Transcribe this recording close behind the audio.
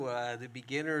The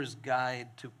beginner's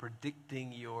guide to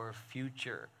predicting your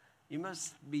future. You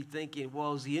must be thinking,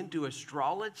 well, is he into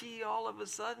astrology all of a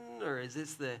sudden? Or is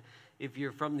this if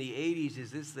you're from the 80s,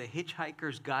 is this the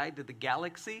Hitchhiker's Guide to the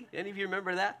Galaxy? Any of you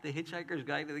remember that? The Hitchhiker's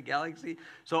Guide to the Galaxy?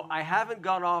 So I haven't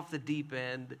gone off the deep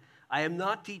end. I am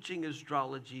not teaching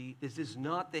astrology. This is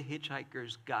not the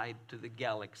Hitchhiker's Guide to the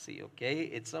Galaxy, okay?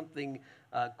 It's something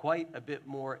quite a bit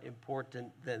more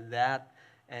important than that.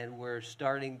 And we're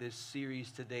starting this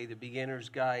series today, The Beginner's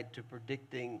Guide to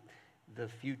Predicting the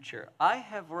Future. I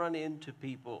have run into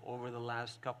people over the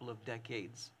last couple of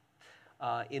decades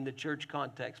in the church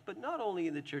context, but not only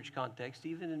in the church context,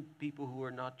 even in people who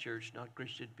are not church, not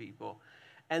Christian people.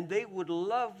 And they would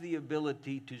love the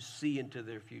ability to see into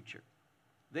their future.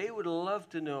 They would love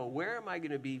to know, where am I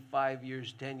going to be 5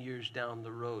 years, 10 years down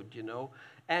the road, you know?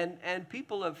 And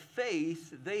people of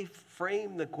faith, they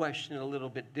frame the question a little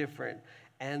bit different.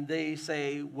 And they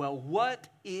say, well, what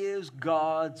is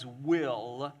God's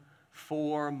will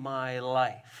for my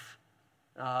life?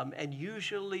 And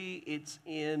usually it's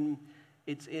in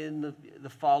the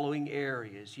following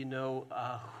areas. You know,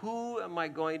 who am I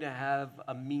going to have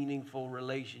a meaningful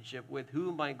relationship with?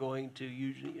 Who am I going to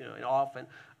usually, and often,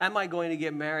 am I going to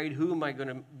get married? Who am I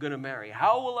going to marry?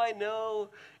 How will I know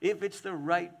if it's the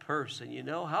right person? You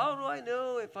know, how do I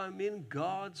know if I'm in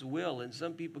God's will? And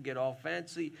some people get all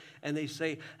fancy and they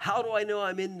say, how do I know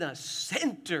I'm in the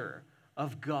center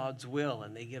of God's will?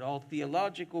 And they get all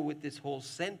theological with this whole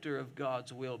center of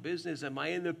God's will business. Am I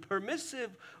in the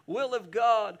permissive will of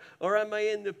God, or am I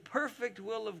in the perfect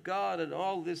will of God? And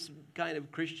all this kind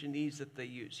of Christianese that they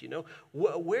use, you know.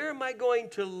 Where am I going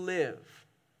to live?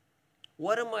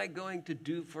 What am I going to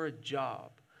do for a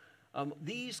job?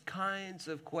 These kinds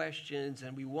of questions,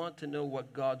 and we want to know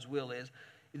what God's will is.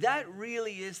 That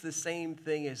really is the same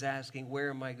thing as asking, where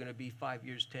am I going to be 5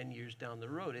 years, 10 years down the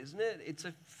road, isn't it? It's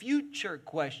a future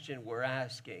question we're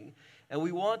asking, and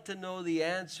we want to know the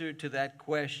answer to that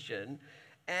question.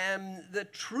 And the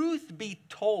truth be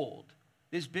told,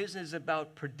 this business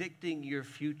about predicting your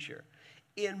future,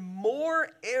 in more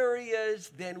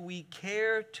areas than we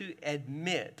care to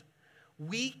admit,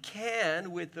 we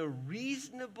can, with a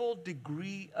reasonable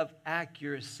degree of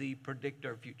accuracy, predict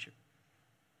our future.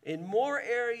 In more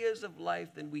areas of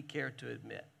life than we care to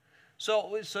admit.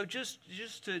 So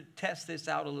just to test this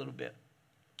out a little bit,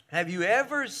 have you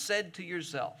ever said to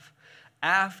yourself,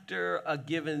 after a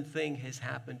given thing has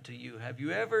happened to you, have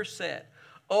you ever said,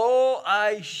 oh,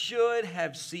 I should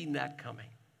have seen that coming?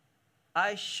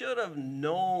 I should have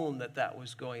known that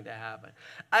was going to happen.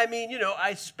 I mean, you know,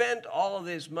 I spent all of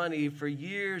this money for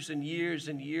years and years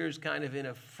and years kind of in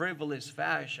a frivolous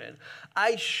fashion.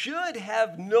 I should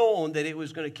have known that it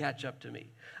was going to catch up to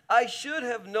me. I should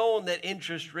have known that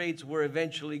interest rates were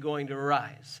eventually going to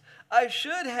rise. I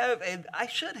should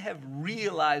have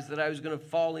realized that I was going to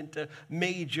fall into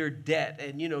major debt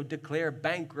and, you know, declare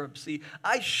bankruptcy.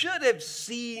 I should have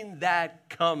seen that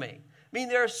coming. I mean,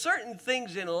 there are certain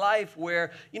things in life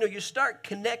where, you know, you start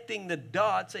connecting the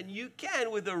dots and you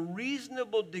can, with a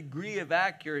reasonable degree of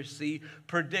accuracy,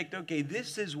 predict, okay,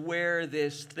 this is where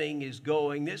this thing is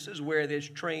going. This is where this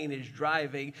train is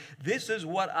driving. This is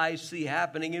what I see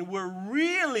happening. And we're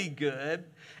really good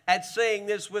at saying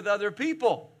this with other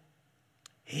people.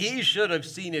 He should have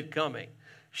seen it coming.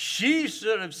 She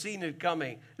should have seen it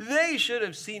coming. They should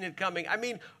have seen it coming. I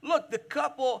mean, look, the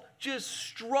couple just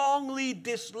strongly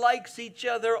dislikes each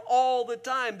other all the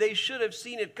time. They should have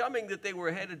seen it coming that they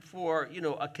were headed for, you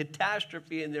know, a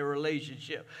catastrophe in their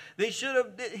relationship. They should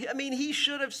have, he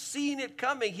should have seen it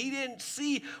coming. He didn't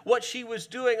see what she was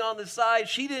doing on the side.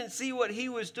 She didn't see what he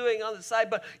was doing on the side,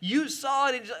 but you saw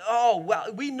it and you said, oh,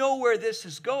 well, we know where this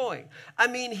is going. I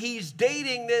mean, he's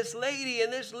dating this lady,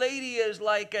 and this lady is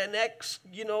like an ex,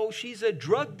 you know, she's a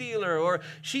drug dealer, or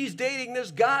she's dating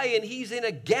this guy and he's in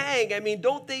a gang. I mean,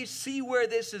 don't they see where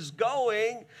this is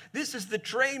going? This is the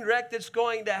train wreck that's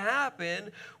going to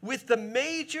happen with the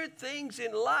major things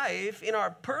in life, in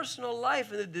our personal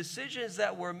life and the decisions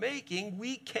that we're making.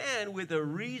 We can, with a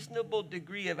reasonable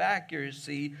degree of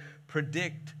accuracy,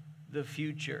 predict the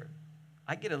future.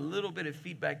 I get a little bit of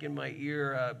feedback in my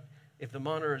ear. If the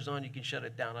monitor is on, you can shut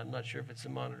it down. I'm not sure if it's the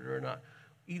monitor or not.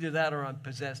 Either that or I'm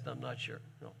possessed, I'm not sure.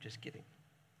 No, just kidding.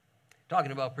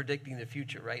 Talking about predicting the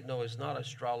future, right? No, it's not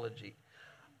astrology.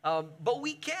 But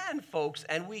we can, folks,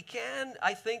 and we can,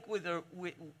 I think,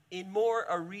 in more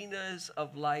arenas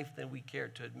of life than we care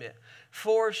to admit.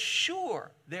 For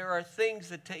sure, there are things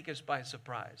that take us by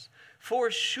surprise.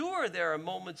 For sure, there are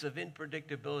moments of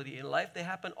unpredictability in life. They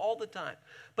happen all the time.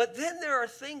 But then there are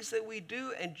things that we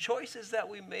do and choices that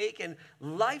we make and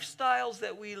lifestyles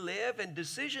that we live and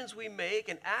decisions we make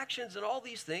and actions and all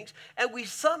these things. And we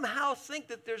somehow think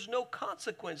that there's no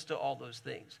consequence to all those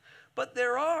things. But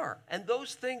there are. And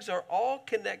those things are all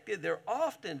connected. They're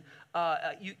often,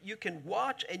 you can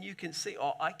watch and you can see,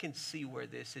 oh, I can see where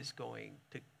this is going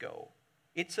to go.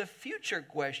 It's a future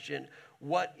question.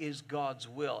 What is God's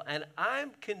will? And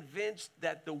I'm convinced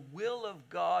that the will of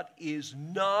God is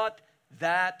not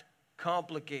that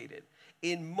complicated.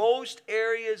 In most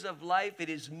areas of life, it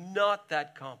is not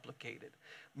that complicated.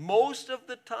 Most of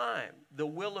the time, the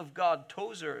will of God,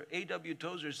 Tozer, A.W.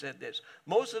 Tozer said this,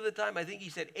 most of the time, I think he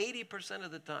said 80%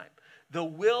 of the time, the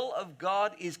will of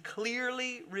God is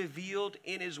clearly revealed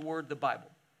in his word, the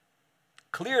Bible.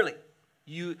 Clearly.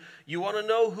 You want to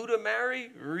know who to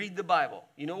marry? Read the Bible.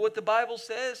 You know what the Bible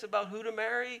says about who to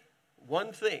marry?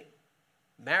 One thing.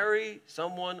 Marry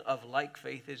someone of like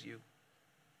faith as you.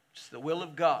 It's the will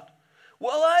of God.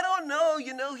 Well, I don't know,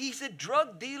 he's a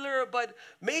drug dealer, but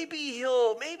maybe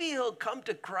he'll come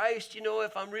to Christ,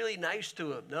 if I'm really nice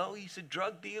to him. No, he's a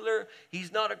drug dealer.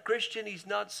 He's not a Christian. He's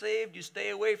not saved. You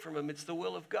stay away from him. It's the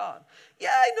will of God.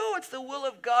 Yeah, I know it's the will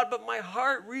of God, but my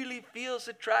heart really feels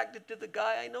attracted to the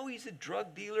guy. I know he's a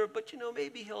drug dealer, but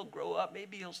maybe he'll grow up.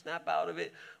 Maybe he'll snap out of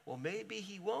it. Well, maybe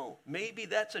he won't. Maybe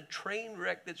that's a train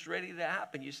wreck that's ready to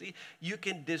happen. You see, you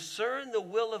can discern the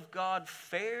will of God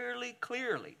fairly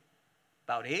clearly.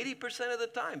 About 80% of the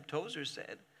time, Tozer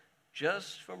said,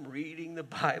 just from reading the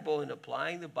Bible and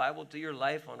applying the Bible to your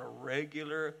life on a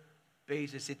regular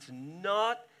basis. It's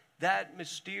not that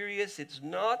mysterious. It's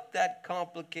not that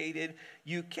complicated.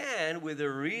 You can, with a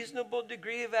reasonable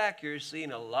degree of accuracy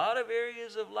in a lot of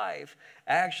areas of life,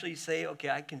 actually say,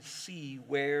 okay, I can see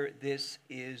where this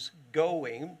is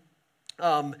going.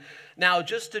 Now,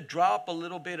 just to drop a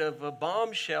little bit of a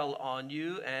bombshell on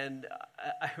you, and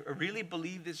I really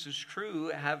believe this is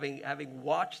true, having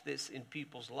watched this in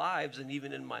people's lives and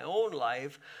even in my own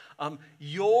life,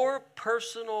 your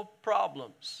personal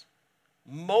problems,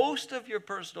 most of your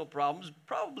personal problems,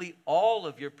 probably all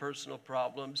of your personal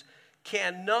problems,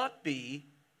 cannot be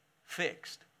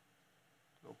fixed.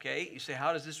 Okay? You say,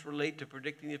 how does this relate to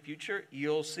predicting the future?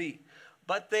 You'll see.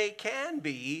 But they can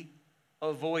be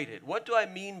avoided. What do I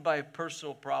mean by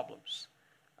personal problems?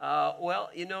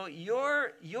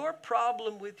 Your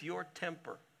problem with your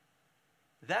temper,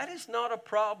 that is not a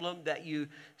problem that you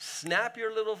snap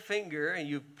your little finger and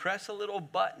you press a little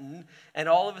button and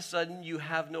all of a sudden you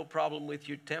have no problem with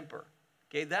your temper.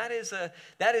 Okay, that is a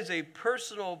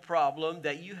personal problem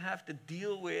that you have to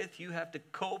deal with, you have to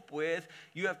cope with,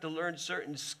 you have to learn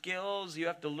certain skills, you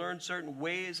have to learn certain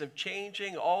ways of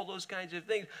changing, all those kinds of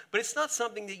things. But it's not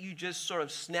something that you just sort of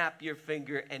snap your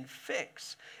finger and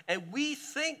fix. And we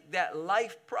think that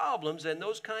life problems and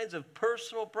those kinds of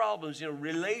personal problems,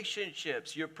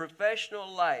 relationships, your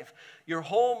professional life, your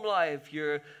home life,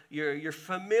 your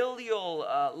familial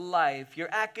life, your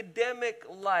academic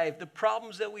life, the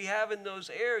problems that we have in those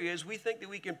areas, we think that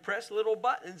we can press little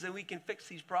buttons and we can fix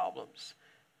these problems.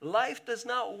 Life does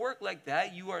not work like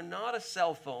that. You are not a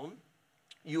cell phone.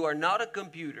 You are not a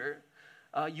computer.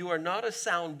 You are not a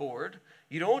soundboard.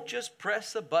 You don't just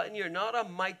press a button. You're not a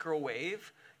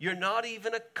microwave. You're not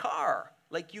even a car.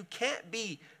 Like, you can't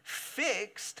be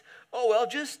fixed. Oh, well,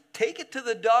 just take it to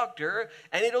the doctor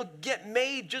and it'll get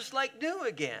made just like new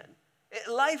again.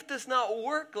 Life does not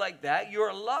work like that. You're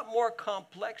a lot more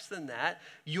complex than that.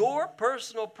 Your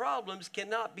personal problems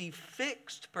cannot be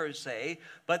fixed per se,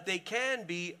 but they can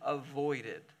be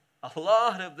avoided. A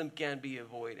lot of them can be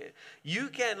avoided. You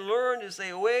can learn to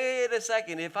say, wait a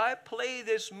second, if I play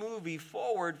this movie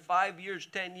forward 5 years,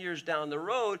 10 years down the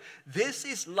road, this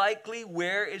is likely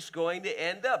where it's going to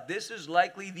end up. This is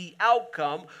likely the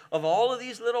outcome of all of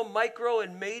these little micro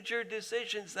and major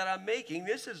decisions that I'm making.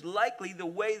 This is likely the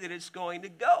way that it's going to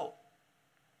go.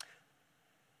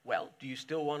 Well, do you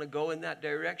still want to go in that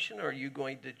direction, or are you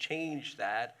going to change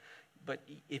that? But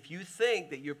if you think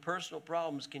that your personal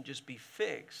problems can just be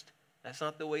fixed, that's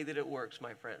not the way that it works,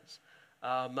 my friends.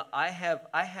 I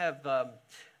have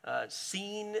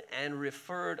seen and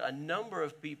referred a number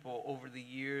of people over the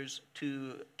years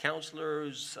to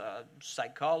counselors,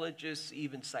 psychologists,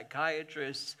 even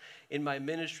psychiatrists in my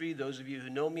ministry. Those of you who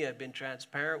know me, I've been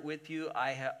transparent with you.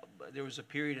 There was a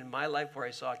period in my life where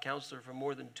I saw a counselor for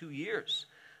more than 2 years.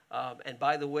 And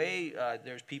by the way,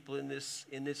 there's people in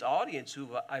this audience who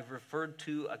I've referred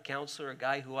to a counselor, a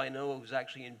guy who I know who's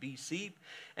actually in BC,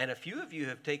 and a few of you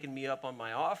have taken me up on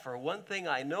my offer. One thing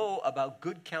I know about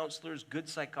good counselors, good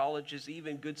psychologists,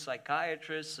 even good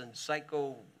psychiatrists and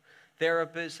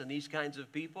psychotherapists and these kinds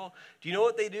of people, do you know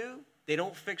what they do? They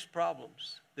don't fix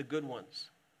problems, the good ones.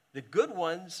 The good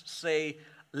ones say,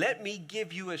 let me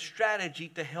give you a strategy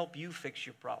to help you fix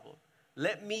your problem.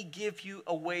 Let me give you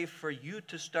a way for you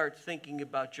to start thinking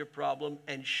about your problem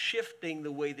and shifting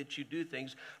the way that you do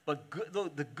things. But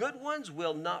the good ones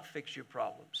will not fix your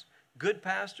problems. Good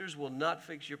pastors will not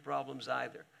fix your problems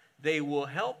either. They will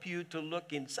help you to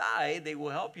look inside. They will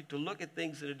help you to look at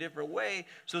things in a different way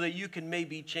so that you can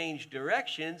maybe change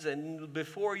directions. And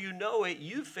before you know it,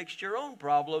 you fixed your own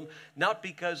problem, not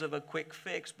because of a quick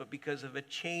fix, but because of a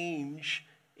change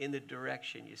in the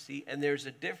direction, you see. And there's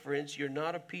a difference. You're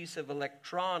not a piece of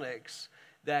electronics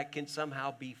that can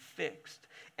somehow be fixed.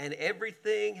 And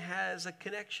everything has a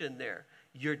connection there.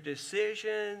 Your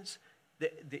decisions,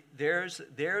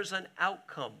 there's an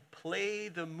outcome. Play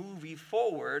the movie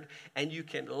forward, and you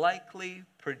can likely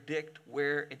predict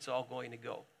where it's all going to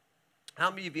go.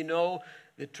 How many of you know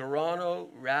the Toronto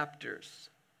Raptors?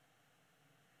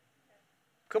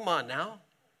 Come on now.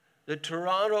 The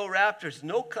Toronto Raptors.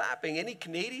 No clapping. Any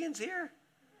Canadians here?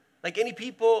 Like any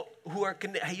people who are,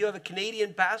 you have a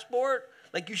Canadian passport?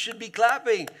 Like you should be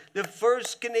clapping. The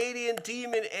first Canadian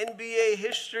team in NBA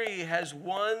history has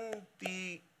won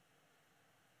the,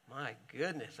 my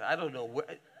goodness, I don't know,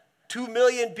 2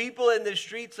 million people in the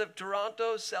streets of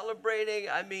Toronto celebrating.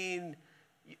 I mean,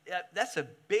 that's a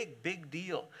big, big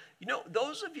deal. You know,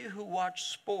 those of you who watch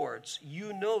sports,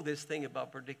 you know this thing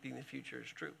about predicting the future is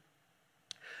true.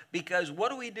 Because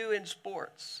what do we do in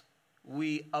sports?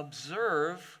 We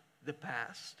observe the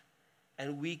past,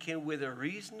 and we can, with a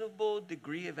reasonable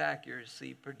degree of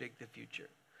accuracy, predict the future.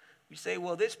 We say,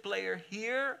 well, this player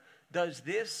here does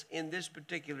this in this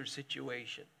particular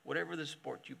situation, whatever the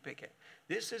sport you pick it.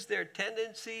 This is their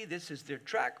tendency. This is their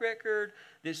track record.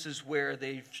 This is where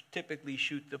they typically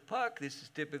shoot the puck. This is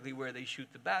typically where they shoot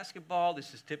the basketball.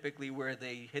 This is typically where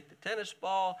they hit the tennis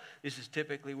ball. This is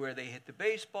typically where they hit the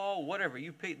baseball, whatever.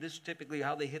 You pick, this is typically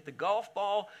how they hit the golf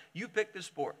ball. You pick the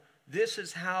sport. This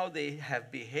is how they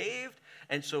have behaved.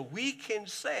 And so we can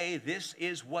say this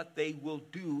is what they will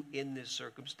do in this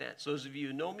circumstance. Those of you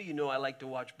who know me, you know I like to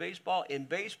watch baseball. In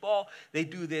baseball, they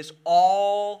do this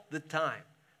all the time.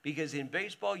 Because in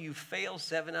baseball, you fail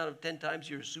 7 out of 10 times,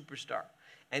 you're a superstar.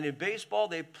 And in baseball,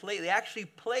 they actually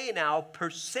play now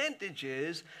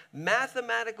percentages,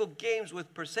 mathematical games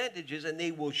with percentages, and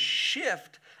they will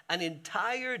shift an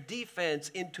entire defense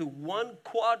into one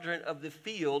quadrant of the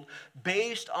field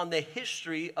based on the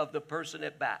history of the person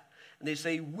at bat. And they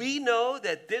say, we know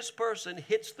that this person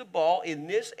hits the ball in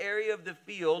this area of the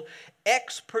field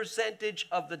X percentage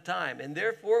of the time. And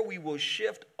therefore, we will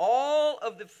shift all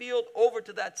of the field over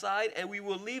to that side, and we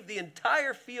will leave the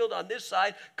entire field on this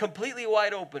side completely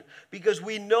wide open. Because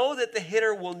we know that the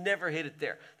hitter will never hit it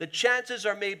there. The chances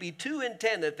are maybe 2 in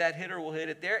 10 that that hitter will hit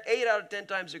it there. 8 out of 10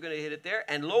 times they're going to hit it there.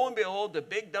 And lo and behold, the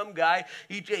big dumb guy,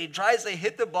 he tries to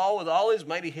hit the ball with all his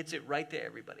might. He hits it right to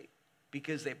everybody.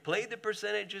 Because they played the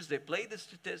percentages, they played the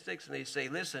statistics, and they say,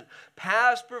 listen,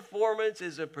 past performance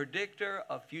is a predictor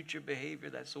of future behavior.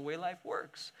 That's the way life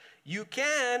works. You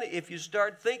can, if you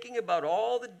start thinking about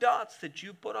all the dots that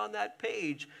you put on that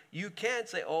page, you can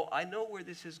say, oh, I know where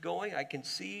this is going. I can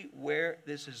see where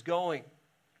this is going.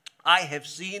 I have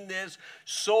seen this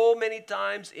so many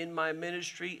times in my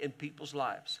ministry in people's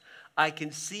lives. I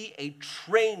can see a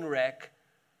train wreck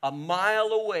a mile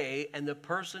away, and the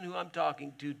person who I'm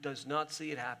talking to does not see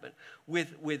it happen.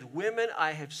 With women,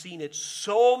 I have seen it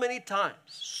so many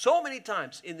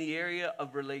times in the area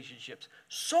of relationships.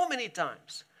 So many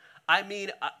times. I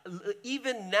mean,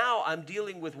 even now I'm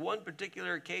dealing with one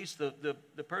particular case. The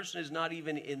person is not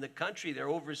even in the country. They're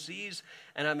overseas,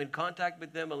 and I'm in contact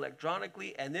with them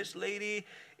electronically, and this lady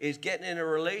is getting in a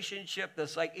relationship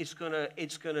that's like it's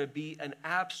gonna be an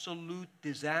absolute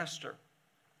disaster.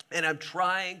 And I'm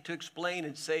trying to explain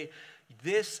and say,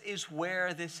 this is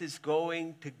where this is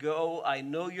going to go. I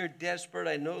know you're desperate.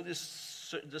 I know the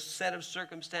set of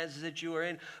circumstances that you are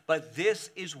in. But this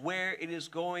is where it is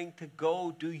going to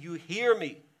go. Do you hear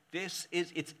me?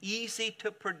 It's easy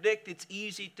to predict. It's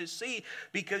easy to see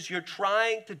because you're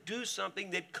trying to do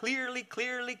something that clearly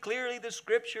the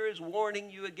scripture is warning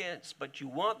you against. But you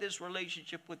want this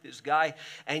relationship with this guy,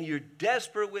 and you're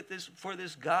desperate for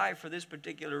this guy for this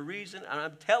particular reason. And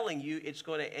I'm telling you, it's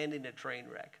going to end in a train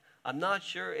wreck. I'm not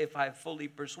sure if I've fully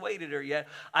persuaded her yet.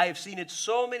 I have seen it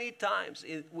so many times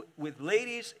with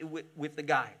ladies, with the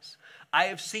guys. I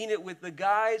have seen it with the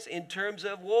guys in terms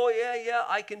of, yeah,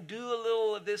 I can do a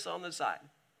little of this on the side.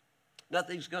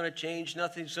 Nothing's going to change.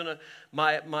 Nothing's going to,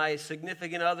 my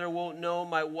significant other won't know.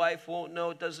 My wife won't know.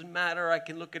 It doesn't matter. I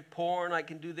can look at porn. I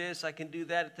can do this. I can do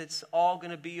that. It's all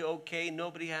going to be okay.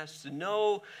 Nobody has to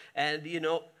know. And,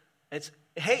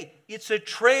 it's a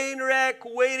train wreck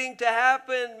waiting to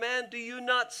happen. Man, do you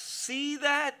not see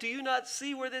that? Do you not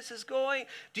see where this is going?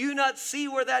 Do you not see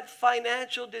where that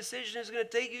financial decision is going to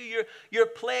take you? You're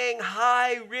playing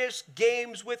high-risk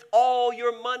games with all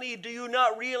your money. Do you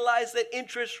not realize that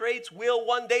interest rates will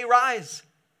one day rise?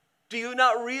 Do you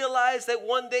not realize that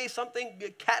one day something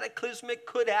cataclysmic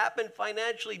could happen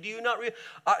financially? Do you not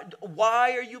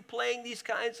why are you playing these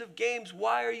kinds of games?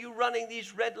 Why are you running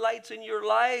these red lights in your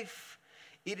life?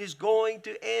 It is going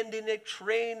to end in a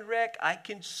train wreck. I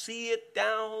can see it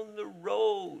down the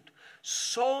road.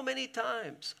 So many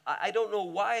times. I don't know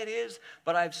why it is,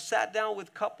 but I've sat down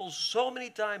with couples so many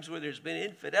times where there's been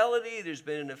infidelity, there's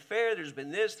been an affair, there's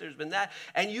been this, there's been that,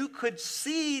 and you could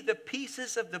see the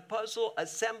pieces of the puzzle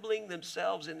assembling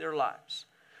themselves in their lives.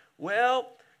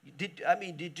 Well, did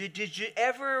you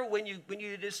ever, when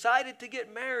you decided to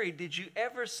get married, did you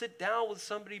ever sit down with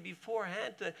somebody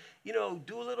beforehand to,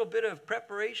 do a little bit of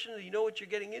preparation? Do you know what you're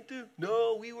getting into?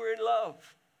 No, we were in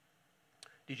love.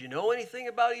 Did you know anything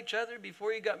about each other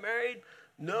before you got married?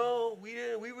 No, we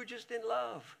didn't. We were just in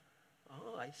love.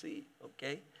 Oh, I see.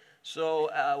 Okay. So,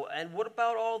 and what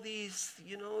about all these,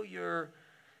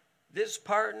 this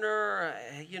partner,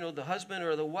 the husband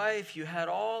or the wife, you had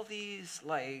all these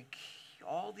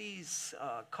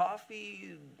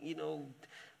coffee,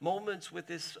 moments with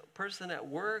this person at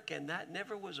work, and that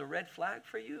never was a red flag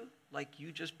for you? Like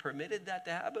you just permitted that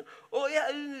to happen? Oh, yeah,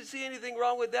 I didn't see anything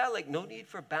wrong with that. Like no need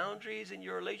for boundaries in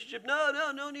your relationship.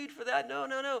 No need for that. No.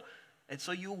 And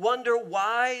so you wonder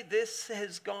why this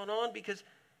has gone on, because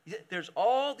there's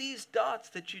all these dots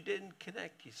that you didn't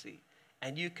connect, you see.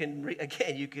 And you can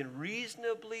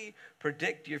reasonably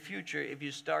predict your future if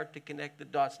you start to connect the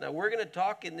dots. Now, we're going to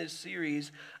talk in this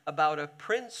series about a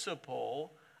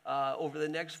principle over the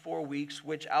next 4 weeks,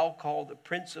 which I'll call the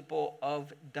principle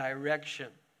of direction.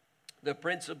 The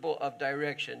principle of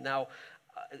direction. Now,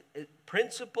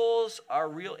 principles are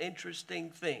real interesting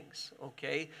things,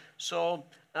 okay? So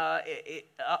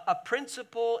a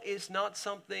principle is not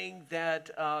something that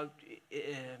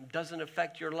doesn't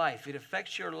affect your life. It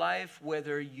affects your life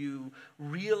whether you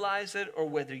realize it or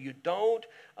whether you don't.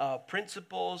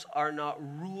 Principles are not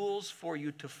rules for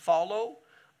you to follow.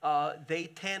 They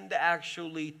tend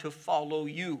actually to follow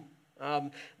you.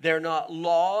 They're not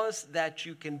laws that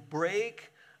you can break.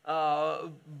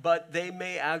 But they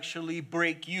may actually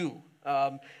break you.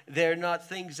 They're not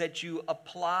things that you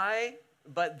apply,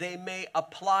 but they may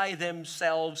apply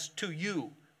themselves to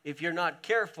you. If you're not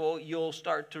careful, you'll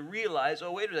start to realize,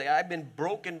 oh, wait a second, I've been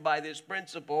broken by this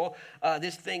principle.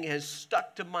 This thing has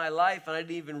stuck to my life, and I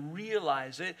didn't even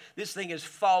realize it. This thing has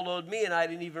followed me, and I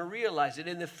didn't even realize it.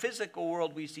 In the physical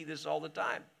world, we see this all the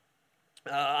time.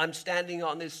 I'm standing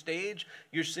on this stage.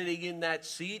 You're sitting in that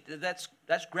seat. That's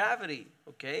gravity,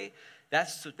 okay?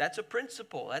 That's a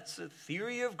principle. That's a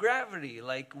theory of gravity.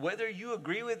 Like whether you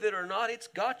agree with it or not, it's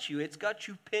got you. It's got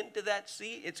you pinned to that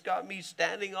seat. It's got me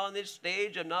standing on this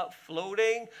stage. I'm not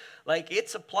floating. Like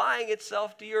it's applying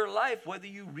itself to your life, whether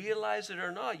you realize it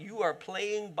or not. You are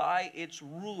playing by its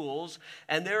rules,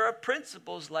 and there are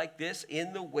principles like this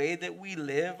in the way that we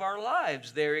live our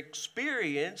lives. They're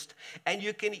experienced, and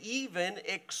you can even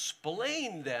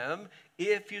explain them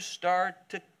if you start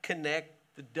to connect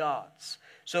the dots.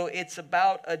 So it's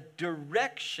about a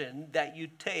direction that you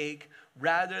take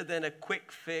rather than a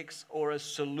quick fix or a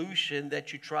solution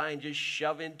that you try and just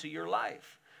shove into your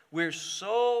life. We're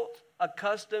so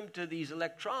accustomed to these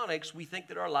electronics, we think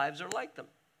that our lives are like them.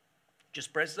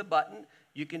 Just press the button,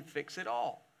 you can fix it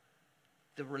all.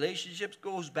 The relationship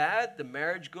goes bad, the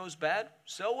marriage goes bad,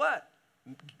 so what?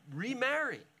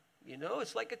 Remarry.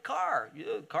 It's like a car.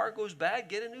 A car goes bad,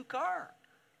 get a new car.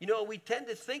 We tend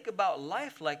to think about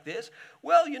life like this.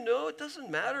 Well, it doesn't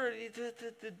matter.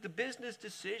 The business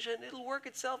decision, it'll work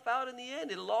itself out in the end.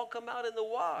 It'll all come out in the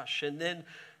wash. And then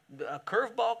a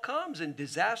curveball comes and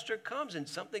disaster comes and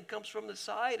something comes from the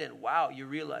side. And wow, you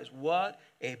realize what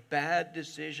a bad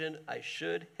decision. I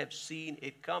should have seen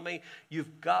it coming.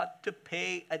 You've got to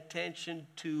pay attention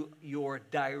to your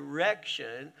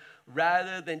direction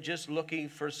rather than just looking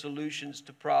for solutions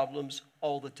to problems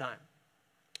all the time.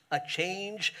 A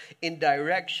change in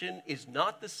direction is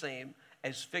not the same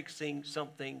as fixing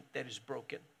something that is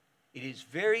broken. It is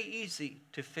very easy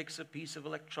to fix a piece of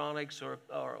electronics or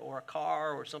a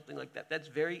car or something like that. That's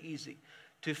very easy.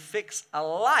 To fix a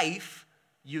life,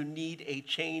 you need a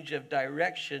change of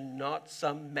direction, not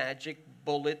some magic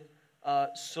bullet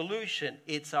solution.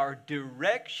 It's our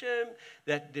direction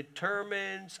that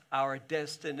determines our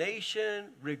destination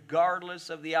regardless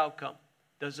of the outcome.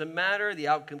 Doesn't matter. The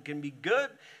outcome can be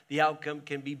good. The outcome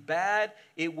can be bad.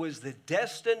 It was the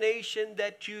destination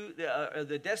that you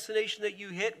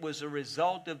hit was a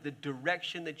result of the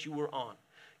direction that you were on.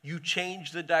 You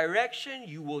change the direction,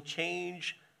 you will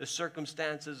change the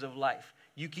circumstances of life.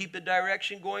 You keep the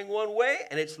direction going one way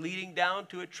and it's leading down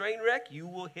to a train wreck, you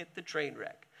will hit the train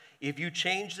wreck. If you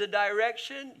change the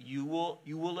direction, you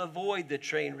will avoid the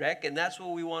train wreck. And that's what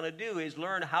we want to do, is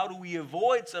learn how do we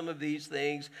avoid some of these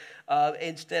things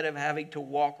instead of having to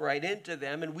walk right into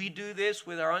them. And we do this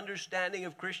with our understanding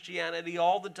of Christianity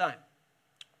all the time.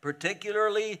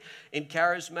 Particularly in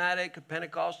charismatic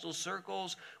Pentecostal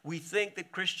circles, we think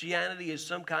that Christianity is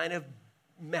some kind of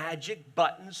magic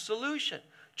button solution.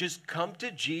 Just come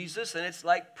to Jesus and it's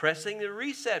like pressing the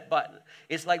reset button.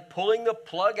 It's like pulling the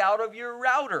plug out of your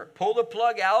router. Pull the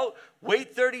plug out,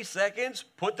 wait 30 seconds,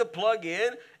 put the plug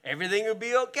in, everything will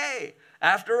be okay.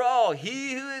 After all,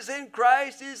 he who is in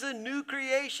Christ is a new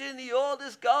creation. The old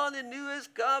is gone, the new has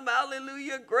come.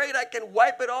 Hallelujah, great. I can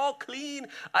wipe it all clean.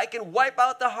 I can wipe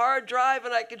out the hard drive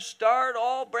and I can start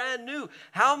all brand new.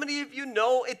 How many of you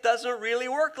know it doesn't really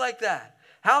work like that?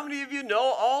 How many of you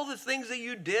know all the things that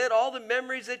you did, all the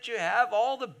memories that you have,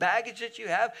 all the baggage that you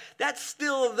have, that's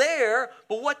still there,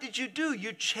 but what did you do?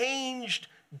 You changed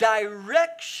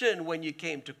direction when you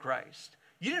came to Christ.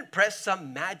 You didn't press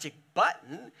some magic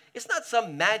button. It's not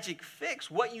some magic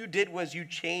fix. What you did was you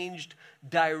changed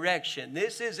direction.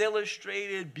 This is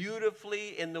illustrated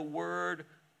beautifully in the word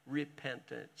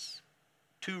repentance.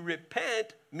 To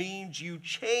repent means you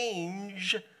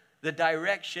change the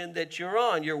direction that you're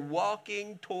on. You're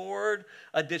walking toward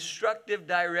a destructive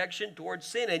direction towards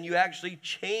sin, and you actually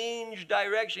change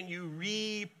direction. You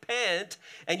repent,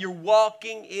 and you're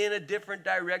walking in a different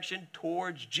direction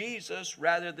towards Jesus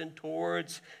rather than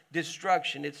towards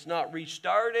destruction. It's not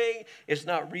restarting. It's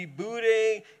not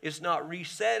rebooting. It's not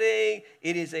resetting.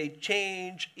 It is a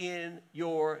change in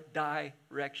your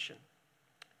direction.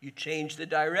 You change the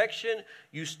direction,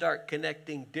 you start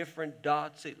connecting different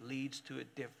dots, it leads to a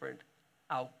different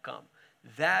outcome.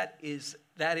 That is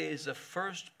a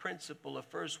first principle, a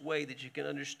first way that you can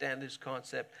understand this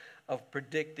concept of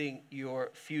predicting your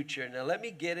future. Now let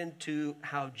me get into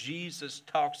how Jesus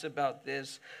talks about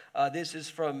this. This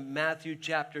is from Matthew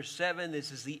chapter 7.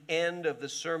 This is the end of the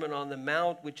Sermon on the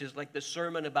Mount, which is like the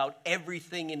sermon about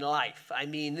everything in life. I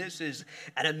mean, this is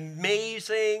an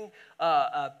amazing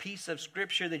piece of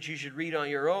scripture that you should read on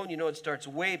your own. You know, it starts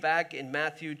way back in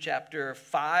Matthew chapter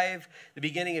 5, the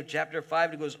beginning of chapter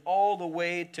 5. It goes all the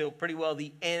way till pretty well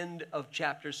the end of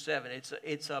chapter 7.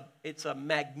 It's a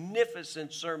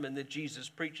magnificent sermon that Jesus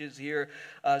preaches here.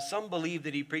 Some believe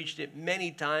that he preached it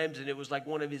many times, and it was like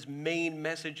one of his main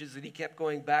messages that he kept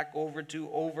going back over to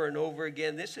over and over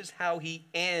again. This is how he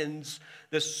ends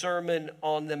the Sermon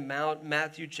on the Mount,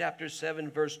 Matthew chapter 7,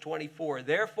 verse 24.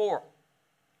 Therefore,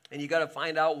 and you got to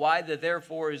find out why the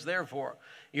therefore is therefore.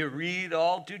 You read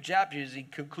all 2 chapters, he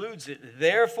concludes it.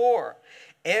 Therefore,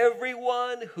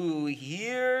 everyone who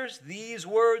hears these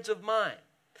words of mine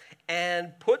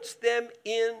and puts them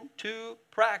into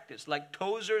practice. Like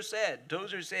Tozer said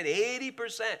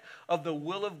 80% of the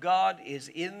will of God is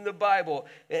in the Bible.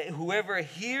 Whoever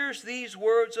hears these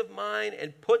words of mine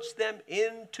and puts them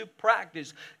into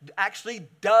practice actually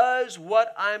does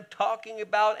what I'm talking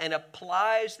about and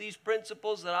applies these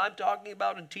principles that I'm talking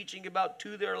about and teaching about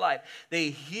to their life.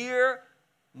 They hear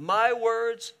my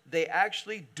words, they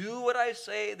actually do what I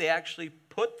say, they actually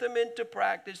put them into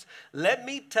practice. Let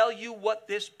me tell you what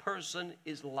this person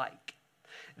is like.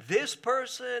 This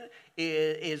person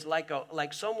is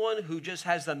like someone who just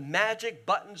has the magic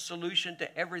button solution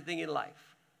to everything in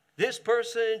life. This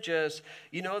person just,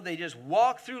 they just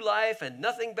walk through life and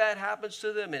nothing bad happens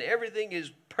to them and everything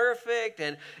is perfect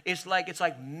and it's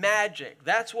like magic.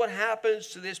 That's what happens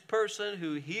to this person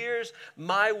who hears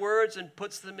my words and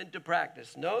puts them into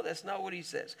practice. No, that's not what he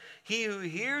says. He who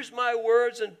hears my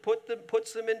words and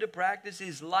puts them into practice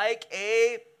is like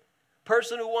a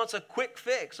person who wants a quick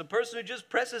fix, a person who just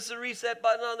presses the reset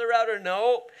button on the router.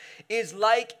 No, is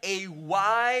like a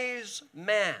wise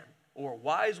man or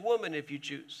wise woman if you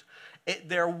choose.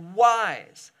 They're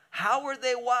wise. How are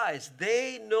they wise?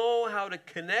 They know how to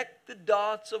connect the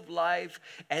dots of life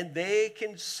and they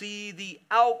can see the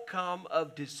outcome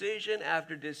of decision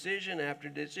after decision after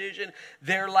decision.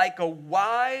 They're like a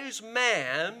wise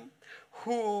man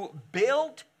who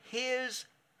built his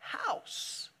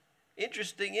house.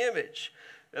 Interesting image.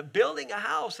 Building a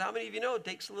house, how many of you know it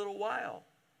takes a little while?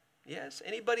 Yes?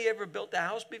 Anybody ever built a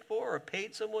house before or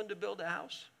paid someone to build a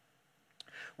house?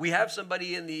 We have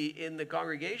somebody in the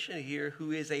congregation here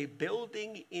who is a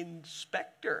building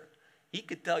inspector. He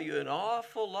could tell you an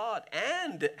awful lot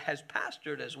and has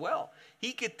pastored as well.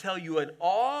 He could tell you an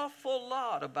awful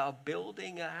lot about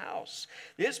building a house.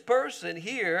 This person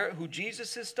here who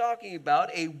Jesus is talking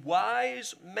about, a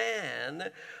wise man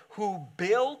who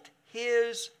built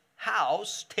his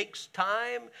house, takes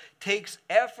time, takes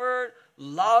effort,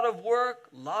 lot of work,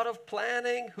 lot of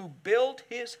planning, who built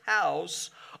his house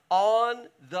on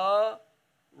the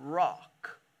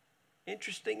rock.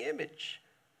 Interesting image.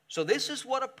 So this is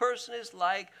what a person is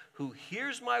like who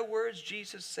hears my words,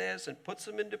 Jesus says, and puts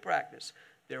them into practice.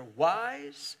 They're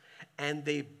wise, and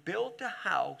they built a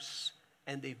house,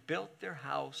 and they built their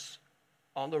house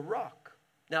on the rock.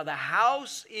 Now, the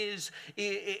house is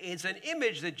an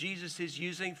image that Jesus is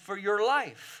using for your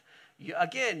life.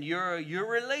 Again, your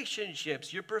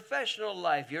relationships, your professional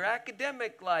life, your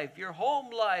academic life, your home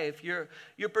life, your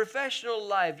professional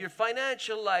life, your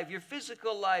financial life, your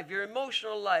physical life, your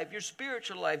emotional life, your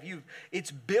spiritual life.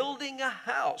 It's building a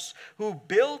house. Who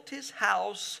built his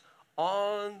house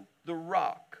on the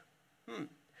rock?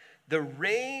 The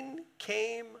rain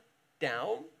came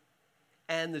down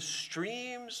and the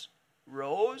streams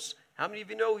rose. How many of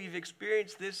you know we've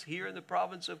experienced this here in the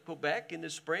province of Quebec in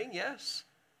the spring? Yes.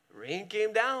 Rain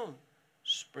came down,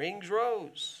 springs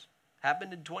rose.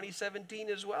 Happened in 2017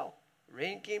 as well.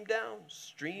 Rain came down,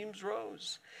 streams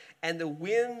rose. And the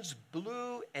winds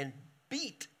blew and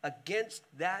beat against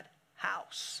that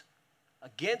house,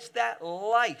 against that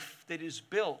life that is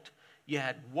built. You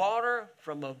had water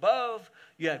from above,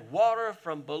 you had water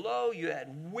from below, you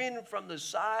had wind from the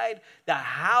side. The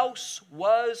house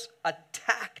was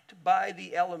attacked by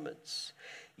the elements.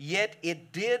 Yet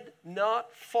it did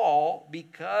not fall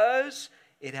because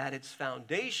it had its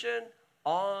foundation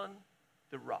on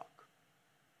the rock.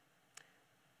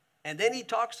 And then he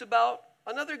talks about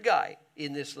another guy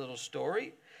in this little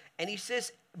story. And he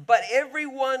says, but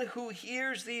everyone who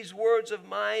hears these words of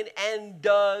mine and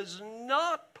does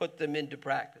not put them into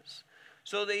practice.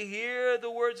 So they hear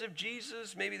the words of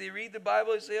Jesus. Maybe they read the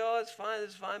Bible and say, oh, it's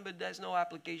fine, but there's no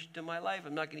application to my life.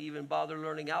 I'm not going to even bother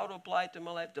learning how to apply it to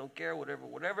my life. Don't care,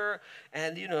 whatever.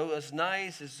 And, it's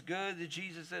nice, it's good that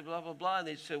Jesus said blah, blah, blah. And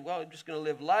they say, well, I'm just going to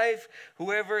live life.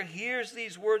 Whoever hears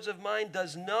these words of mine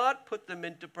does not put them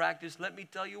into practice. Let me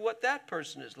tell you what that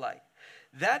person is like.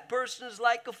 That person is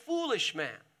like a foolish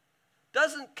man.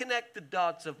 Doesn't connect the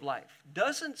dots of life,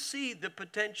 doesn't see the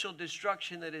potential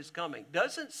destruction that is coming,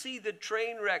 doesn't see the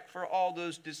train wreck for all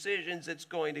those decisions that's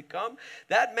going to come.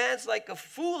 That man's like a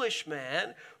foolish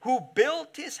man who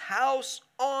built his house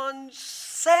on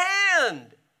sand.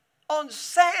 On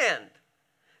sand.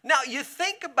 Now, you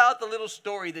think about the little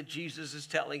story that Jesus is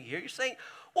telling here. You're saying,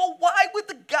 well, why would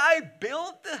the guy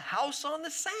build the house on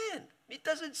the sand? It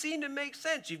doesn't seem to make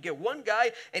sense. You get one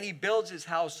guy and he builds his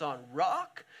house on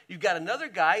rock. You've got another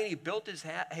guy and he built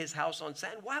his house on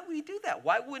sand. Why would he do that?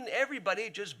 Why wouldn't everybody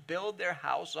just build their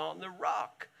house on the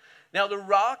rock? Now, the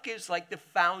rock is like the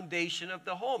foundation of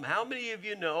the home. How many of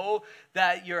you know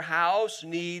that your house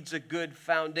needs a good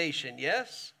foundation?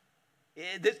 Yes?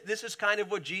 This is kind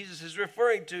of what Jesus is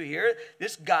referring to here.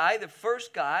 This guy, the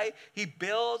first guy, he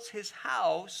builds his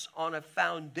house on a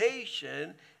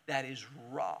foundation that is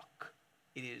rock.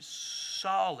 It is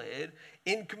solid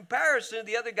in comparison to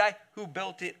the other guy who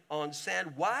built it on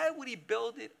sand. Why would he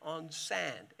build it on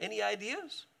sand? Any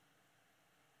ideas?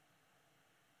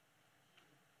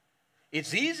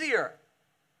 It's easier.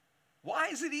 Why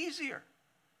is it easier?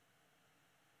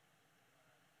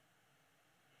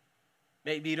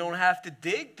 Maybe you don't have to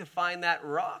dig to find that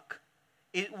rock.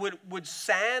 Would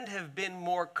sand have been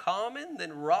more common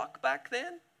than rock back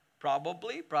then?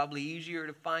 Probably easier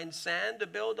to find sand to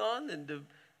build on than to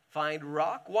find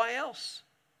rock. Why else?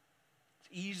 It's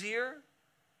easier.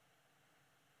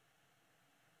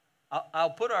 I'll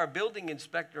put our building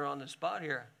inspector on the spot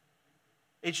here.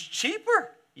 It's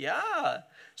cheaper. Yeah.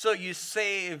 So you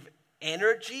save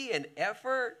energy and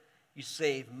effort. You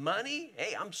save money.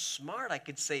 Hey, I'm smart. I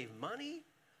could save money.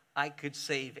 I could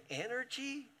save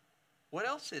energy. What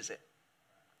else is it?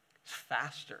 It's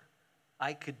faster.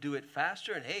 I could do it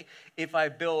faster. And hey, if I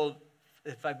build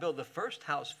the first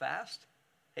house fast,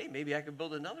 hey, maybe I could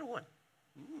build another one.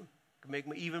 Could make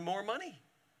even more money.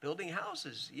 Building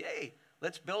houses, yay.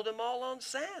 Let's build them all on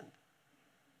sand.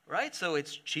 Right? So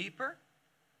it's cheaper.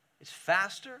 It's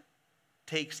faster.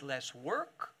 Takes less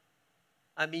work.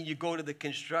 I mean, you go to the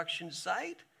construction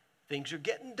site, things are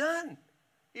getting done.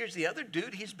 Here's the other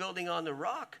dude. He's building on the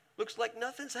rock. Looks like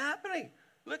nothing's happening.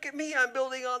 Look at me. I'm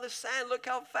building on the sand. Look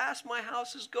how fast my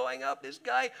house is going up. This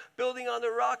guy building on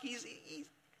the rock, he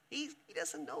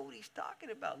doesn't know what he's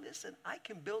talking about. Listen, I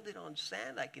can build it on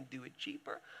sand. I can do it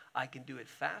cheaper. I can do it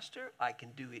faster. I can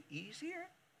do it easier.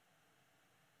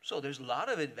 So there's a lot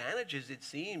of advantages, it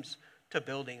seems, to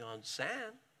building on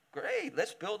sand. Great,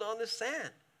 let's build on the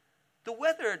sand. The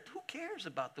weather, who cares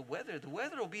about the weather? The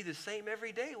weather will be the same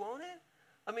every day, won't it?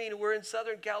 I mean, we're in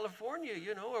Southern California,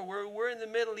 or we're in the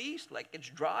Middle East, like it's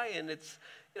dry and it's,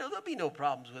 there'll be no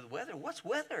problems with weather. What's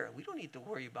weather? We don't need to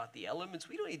worry about the elements.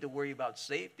 We don't need to worry about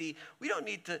safety. We don't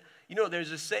need to,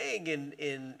 there's a saying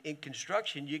in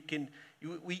construction, you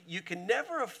can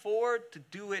never afford to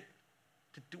do it,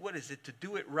 to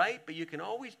do it right, but you can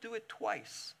always do it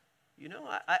twice.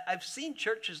 I've seen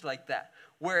churches like that,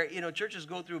 where, churches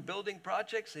go through building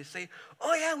projects. They say,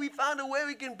 oh, yeah, we found a way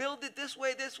we can build it this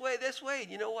way, this way, this way.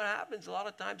 And you know what happens? A lot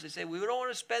of times they say, we don't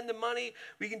want to spend the money.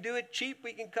 We can do it cheap.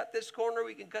 We can cut this corner.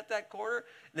 We can cut that corner.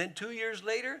 And then 2 years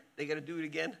later, they got to do it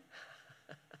again.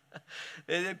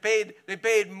 They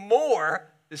paid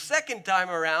more the second time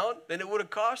around than it would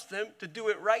have cost them to do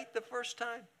it right the first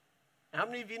time. How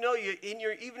many of you know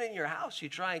even in your house, you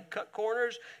try and cut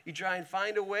corners, you try and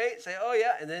find a way, say, oh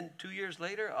yeah, and then 2 years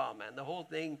later, oh man, the whole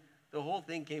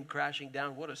thing came crashing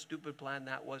down. What a stupid plan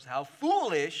that was. How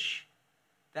foolish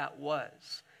that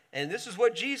was. And this is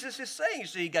what Jesus is saying.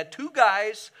 So you got two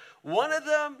guys, one of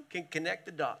them can connect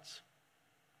the dots.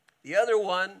 The other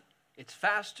one, it's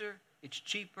faster, it's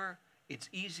cheaper, it's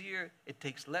easier, it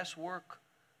takes less work.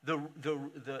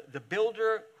 The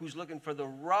builder who's looking for the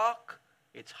rock,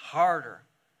 it's harder.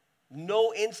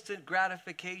 No instant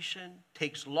gratification,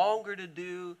 takes longer to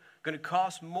do, going to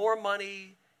cost more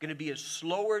money, going to be a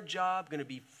slower job, going to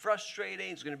be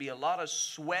frustrating, it's going to be a lot of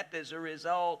sweat as a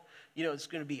result. It's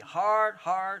going to be hard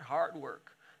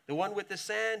work. The one with the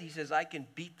sand, he says, I can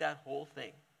beat that whole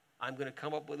thing. I'm going to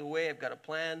come up with a way, I've got a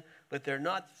plan, but they're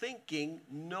not thinking,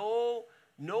 no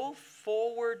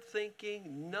forward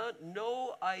thinking,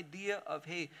 no idea of,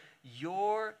 hey,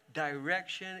 your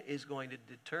direction is going to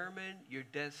determine your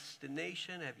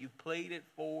destination. Have you played it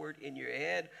forward in your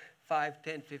head 5,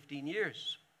 10, 15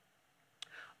 years?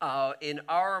 In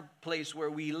our place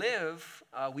where we live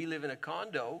in a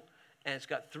condo, and it's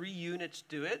got 3 units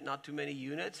to it, not too many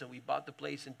units, and we bought the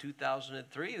place in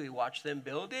 2003. We watched them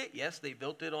build it. Yes, they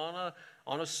built it on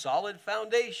a solid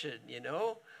foundation,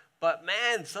 But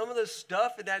man, some of the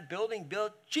stuff in that building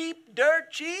built cheap,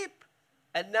 dirt cheap.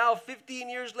 And now 15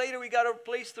 years later, we got to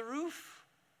replace the roof.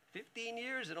 15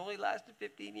 years, it only lasted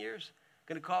 15 years.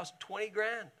 Going to cost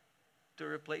 $20,000 to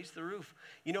replace the roof.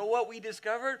 You know what we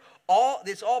discovered?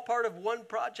 It's all part of one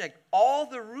project. All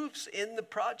the roofs in the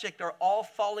project are all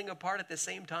falling apart at the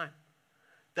same time.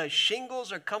 The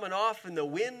shingles are coming off in the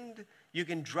wind. You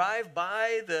can drive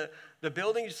by the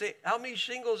building. You say, how many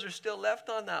shingles are still left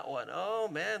on that one? Oh,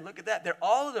 man, look at that. They're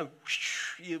all of them.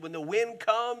 When the wind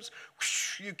comes,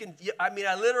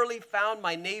 I literally found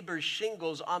my neighbor's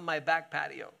shingles on my back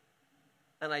patio.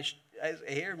 And I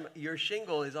hear your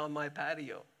shingle is on my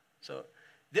patio. So,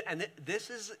 this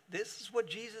is what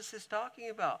Jesus is talking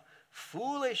about.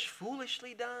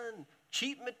 Foolishly done.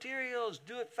 Cheap materials,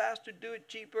 do it faster, do it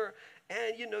cheaper.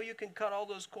 And, you can cut all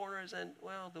those corners and,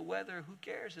 well, the weather, who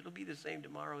cares? It'll be the same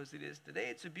tomorrow as it is today.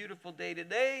 It's a beautiful day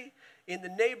today in the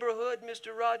neighborhood,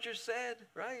 Mr. Rogers said,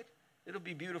 right? It'll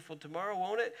be beautiful tomorrow,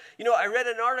 won't it? I read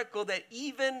an article that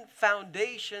even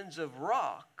foundations of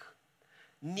rock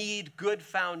need good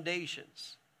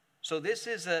foundations. So this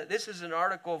is an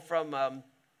article from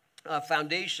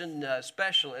foundation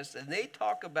specialists, and they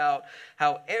talk about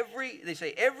how they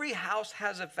say every house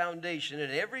has a foundation,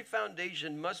 and every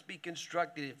foundation must be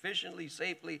constructed efficiently,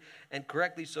 safely, and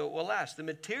correctly so it will last. The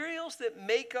materials that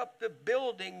make up the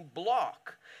building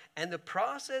block and the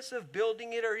process of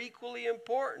building it are equally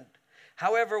important.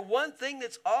 However, one thing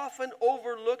that's often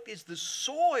overlooked is the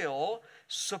soil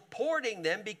supporting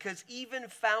them, because even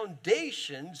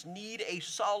foundations need a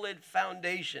solid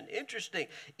foundation. Interesting.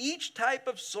 Each type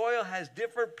of soil has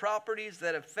different properties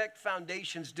that affect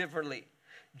foundations differently.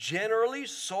 Generally,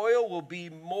 soil will be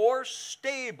more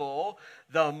stable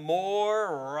the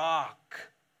more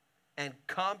rock and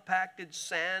compacted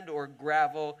sand or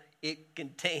gravel it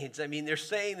contains. They're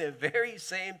saying the very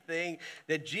same thing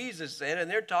that Jesus said, and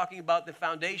they're talking about the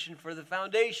foundation for the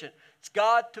foundation. It's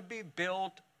got to be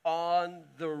built on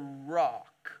the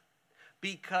rock,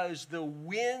 because the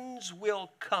winds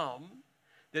will come,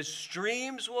 the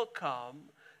streams will come,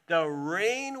 the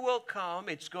rain will come.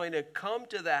 It's going to come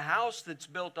to the house that's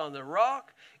built on the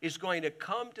rock. It's going to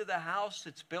come to the house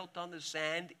that's built on the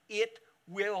sand. It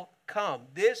will come.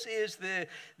 This is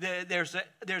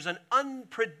there's an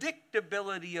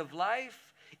unpredictability of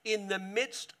life in the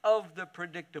midst of the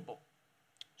predictable.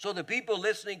 So the people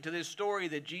listening to this story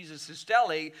that Jesus is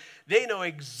telling, they know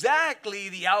exactly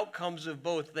the outcomes of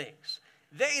both things.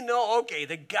 They know, okay,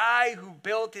 the guy who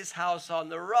built his house on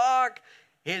the rock,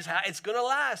 it's going to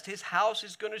last. His house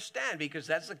is going to stand because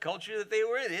that's the culture that they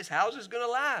were in. His house is going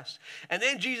to last. And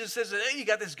then Jesus says, and then you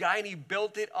got this guy and he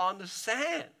built it on the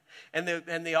sand. And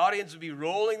the audience would be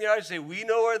rolling their eyes and say, we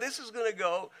know where this is going to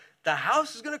go. The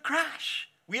house is going to crash.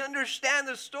 We understand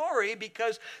the story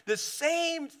because the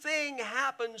same thing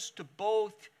happens to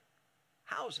both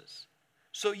houses.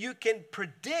 So you can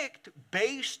predict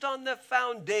based on the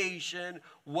foundation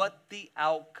what the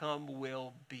outcome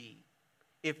will be.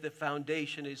 If the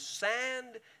foundation is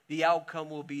sand, the outcome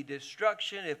will be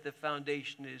destruction. If the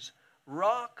foundation is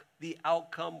rock, the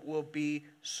outcome will be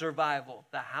survival.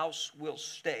 The house will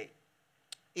stay.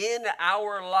 In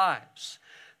our lives,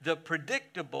 the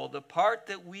predictable, the part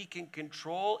that we can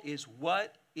control is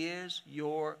what is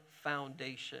your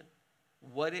foundation?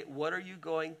 What are you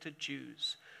going to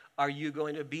choose? Are you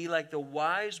going to be like the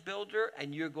wise builder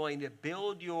and you're going to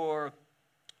build your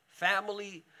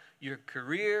family, your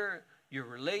career, your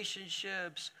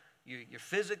relationships, your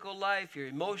physical life, your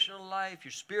emotional life,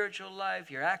 your spiritual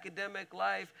life, your academic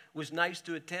life? It was nice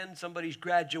to attend somebody's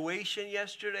graduation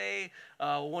yesterday.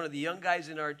 One of the young guys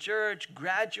in our church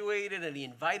graduated and he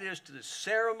invited us to the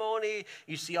ceremony.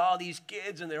 You see all these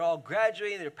kids and they're all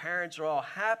graduating. Their parents are all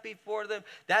happy for them.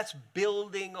 That's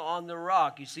building on the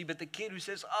rock, you see. But the kid who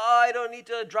says, I don't need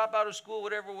to drop out of school,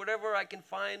 whatever I can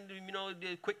find,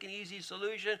 the quick and easy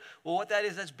solution. Well, what that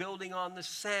is, that's building on the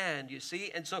sand, you see.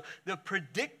 And so the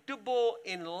predictable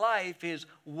in life is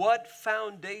what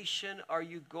foundation are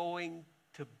you going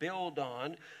to build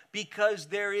on, because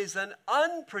there is an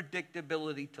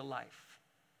unpredictability to life.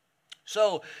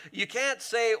 So you can't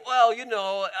say, well,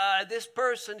 this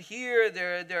person here,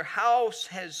 their house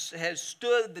has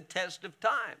stood the test of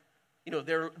time.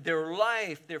 Their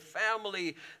life, their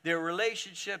family, their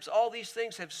relationships, all these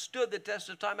things have stood the test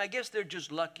of time. I guess they're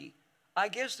just lucky. I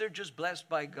guess they're just blessed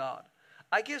by God.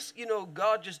 I guess,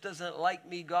 God just doesn't like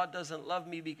me. God doesn't love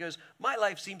me because my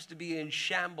life seems to be in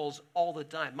shambles all the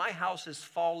time. My house is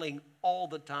falling all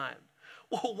the time.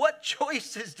 Well, what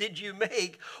choices did you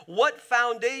make? What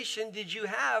foundation did you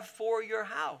have for your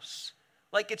house?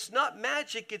 Like, it's not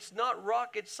magic. It's not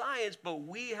rocket science, but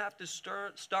we have to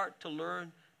start to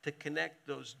learn to connect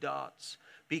those dots,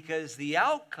 because the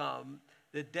outcome,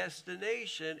 the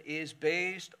destination, is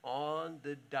based on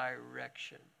the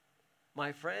direction.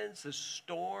 My friends, the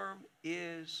storm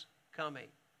is coming.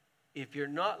 If you're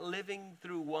not living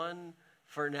through one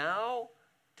for now,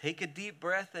 take a deep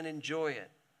breath and enjoy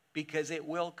it, because it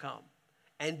will come.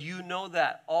 And you know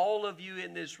that. All of you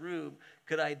in this room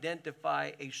could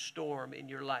identify a storm in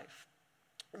your life.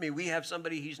 I mean, we have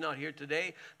somebody, he's not here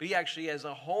today, but he actually has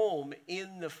a home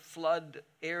in the flood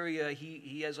area.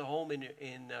 He has a home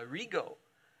in Rigo.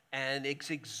 And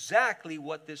it's exactly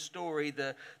what this story,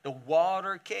 the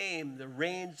water came, the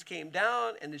rains came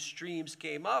down, and the streams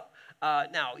came up.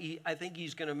 Now, I think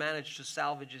he's going to manage to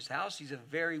salvage his house. He's a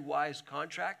very wise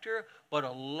contractor, but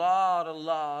a lot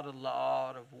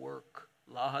of work,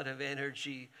 a lot of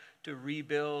energy to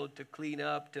rebuild, to clean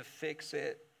up, to fix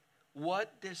it.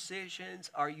 What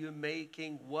decisions are you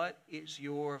making? What is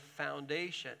your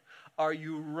foundation? Are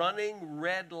you running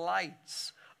red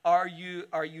lights? Are you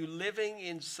living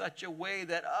in such a way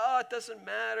that, it doesn't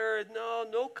matter,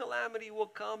 no calamity will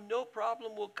come, no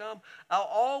problem will come. I'll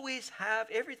always have,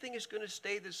 everything is going to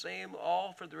stay the same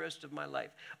all for the rest of my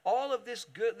life. All of this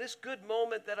good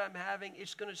moment that I'm having,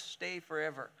 it's going to stay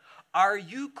forever. Are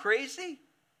you crazy?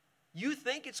 You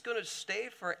think it's going to stay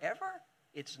forever?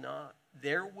 It's not.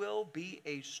 There will be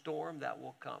a storm that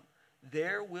will come.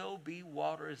 There will be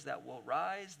waters that will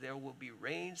rise. There will be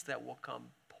rains that will come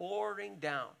pouring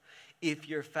down. If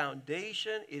your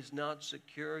foundation is not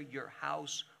secure, your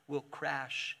house will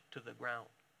crash to the ground.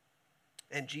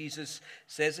 And Jesus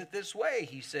says it this way.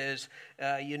 He says,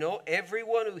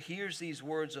 everyone who hears these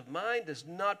words of mine does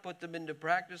not put them into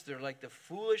practice. They're like the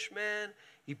foolish man.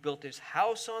 He built his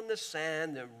house on the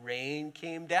sand. The rain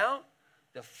came down.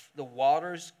 The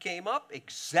waters came up.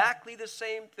 Exactly the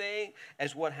same thing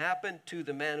as what happened to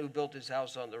the man who built his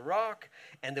house on the rock.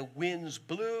 And the winds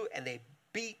blew and they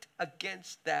beat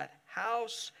against that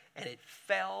house, and it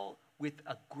fell with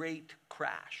a great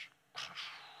crash.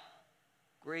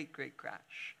 Great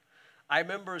crash. I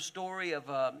remember a story of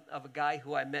a guy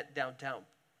who I met downtown.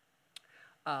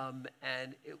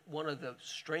 One of the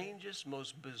strangest,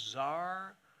 most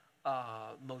bizarre,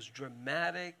 most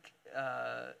dramatic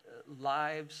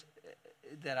lives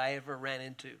that I ever ran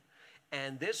into.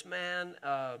 And this man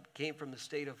came from the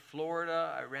state of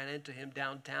Florida. I ran into him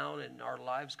downtown, and our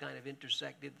lives kind of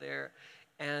intersected there.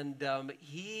 And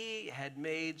he had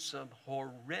made some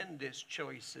horrendous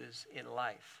choices in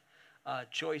life,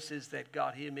 choices that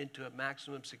got him into a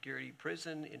maximum security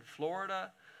prison in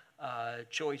Florida,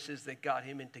 choices that got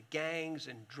him into gangs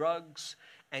and drugs,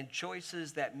 and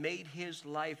choices that made his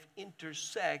life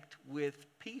intersect with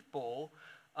people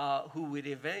who would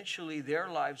eventually, their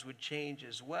lives would change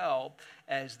as well,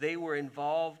 as they were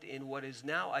involved in what is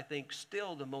now, I think,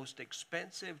 still the most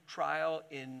expensive trial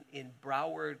in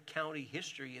Broward County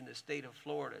history in the state of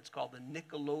Florida. It's called the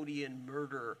Nickelodeon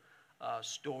murder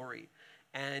story.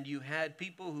 And you had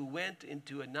people who went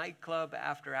into a nightclub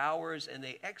after hours, and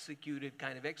they executed,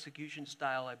 kind of execution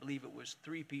style, I believe it was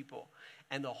 3 people.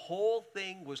 And the whole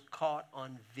thing was caught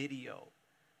on video.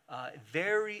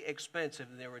 Very expensive.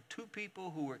 And there were 2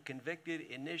 people who were convicted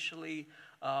initially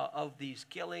of these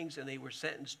killings, and they were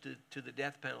sentenced to the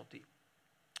death penalty.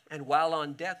 And while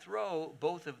on death row,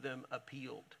 both of them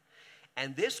appealed.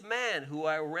 And this man who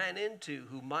I ran into,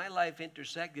 who my life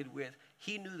intersected with,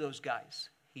 he knew those guys.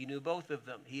 He knew both of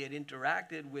them. He had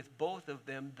interacted with both of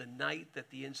them the night that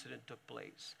the incident took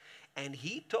place. And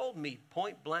he told me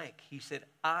point blank, he said,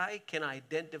 I can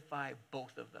identify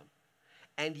both of them.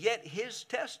 And yet his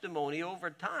testimony, over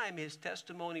time, his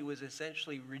testimony was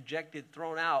essentially rejected,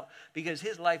 thrown out, because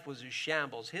his life was a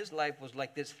shambles. His life was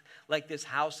like this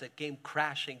house that came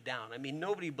crashing down. I mean,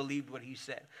 nobody believed what he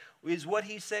said. Is what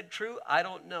he said true? I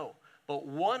don't know. But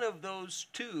one of those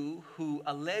 2 who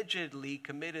allegedly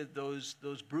committed those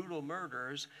brutal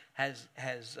murders has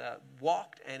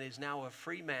walked and is now a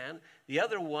free man. The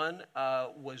other one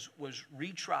was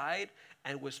retried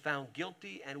and was found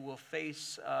guilty and will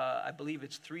face, I believe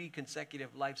it's 3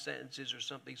 consecutive life sentences or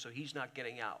something, so he's not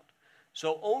getting out.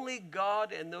 So only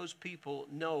God and those people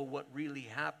know what really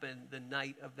happened the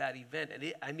night of that event. And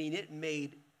it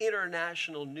made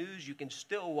international news. You can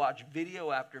still watch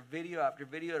video after video after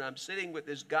video. And I'm sitting with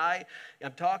this guy.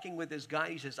 I'm talking with this guy.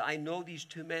 He says, I know these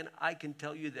 2 men. I can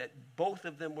tell you that both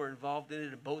of them were involved in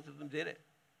it and both of them did it.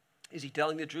 Is he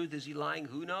telling the truth? Is he lying?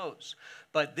 Who knows?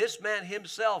 But this man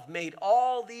himself made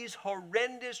all these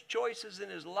horrendous choices in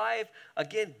his life.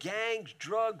 Again, gangs,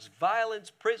 drugs, violence,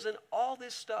 prison, all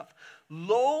this stuff.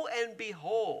 Lo and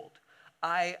behold,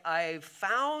 I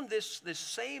found this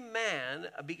same man,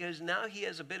 because now he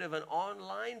has a bit of an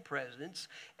online presence,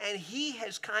 and he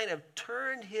has kind of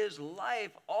turned his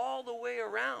life all the way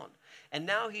around. And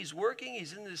now he's working.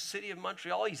 He's in the city of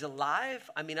Montreal. He's alive.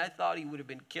 I mean, I thought he would have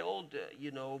been killed,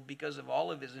 because of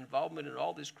all of his involvement in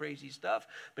all this crazy stuff.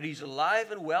 But he's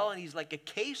alive and well, and he's like a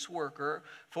caseworker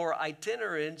for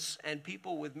itinerants and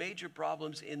people with major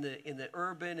problems in the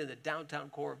urban and the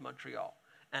downtown core of Montreal.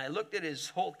 And I looked at his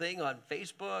whole thing on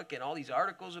Facebook and all these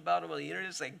articles about him on the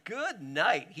internet, saying, good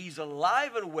night. He's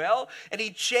alive and well, and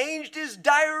he changed his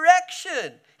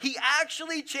direction. He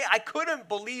actually changed. I couldn't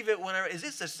believe it is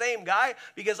this the same guy?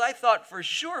 Because I thought for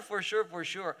sure,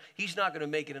 he's not going to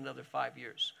make it another 5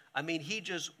 years. I mean, he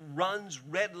just runs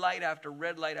red light after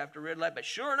red light after red light. But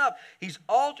sure enough, he's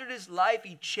altered his life.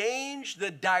 He changed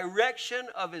the direction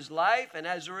of his life. And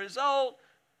as a result,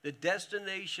 the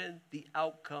destination, the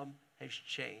outcome has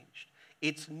changed.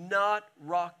 It's not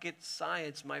rocket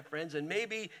science, my friends. And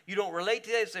maybe you don't relate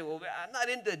to that. You say, well, I'm not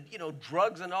into,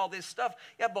 drugs and all this stuff.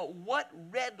 Yeah, but what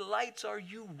red lights are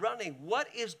you running? What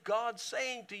is God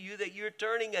saying to you that you're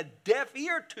turning a deaf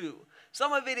ear to?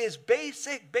 Some of it is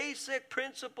basic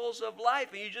principles of life.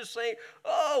 And you're just saying,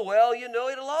 oh, well,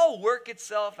 it'll all work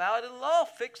itself out. It'll all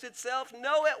fix itself.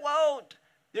 No, it won't.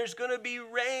 There's going to be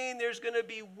rain. There's going to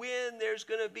be wind.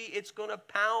 It's going to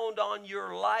pound on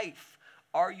your life.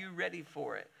 Are you ready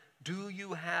for it? Do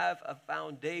you have a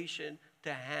foundation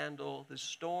to handle the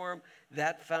storm?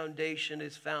 That foundation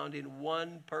is found in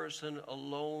one person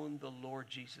alone, the Lord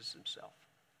Jesus himself.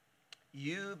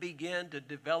 You begin to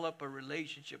develop a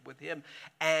relationship with him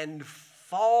and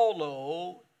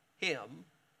follow him.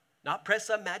 Not press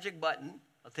some magic button.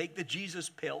 I'll take the Jesus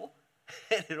pill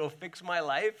and it'll fix my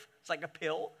life. It's like a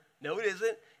pill. No, it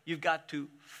isn't. You've got to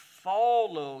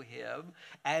follow him.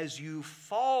 As you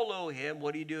follow him,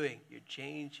 what are you doing? You're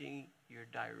changing your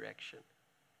direction.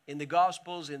 In the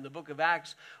Gospels, in the book of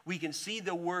Acts, we can see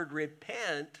the word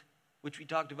repent, which we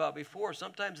talked about before.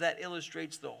 Sometimes that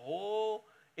illustrates the whole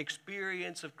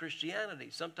experience of Christianity.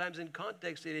 Sometimes in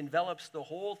context, it envelops the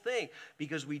whole thing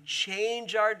because we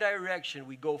change our direction.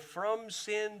 We go from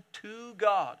sin to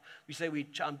God. We say,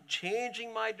 I'm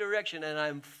changing my direction and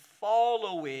I'm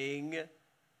following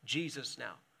Jesus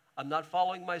now. I'm not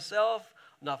following myself.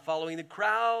 not following the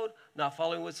crowd, not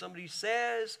following what somebody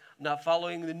says, not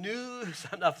following the news.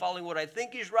 I'm not following what I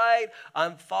think is right.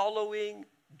 I'm following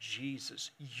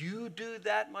Jesus. You do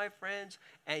that, my friends,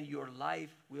 and your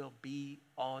life will be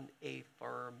on a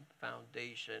firm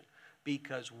foundation.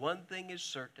 Because one thing is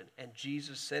certain, and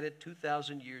Jesus said it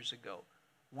 2,000 years ago,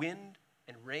 wind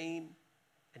and rain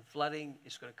and flooding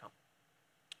is going to come.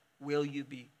 Will you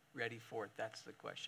be ready for it? That's the question.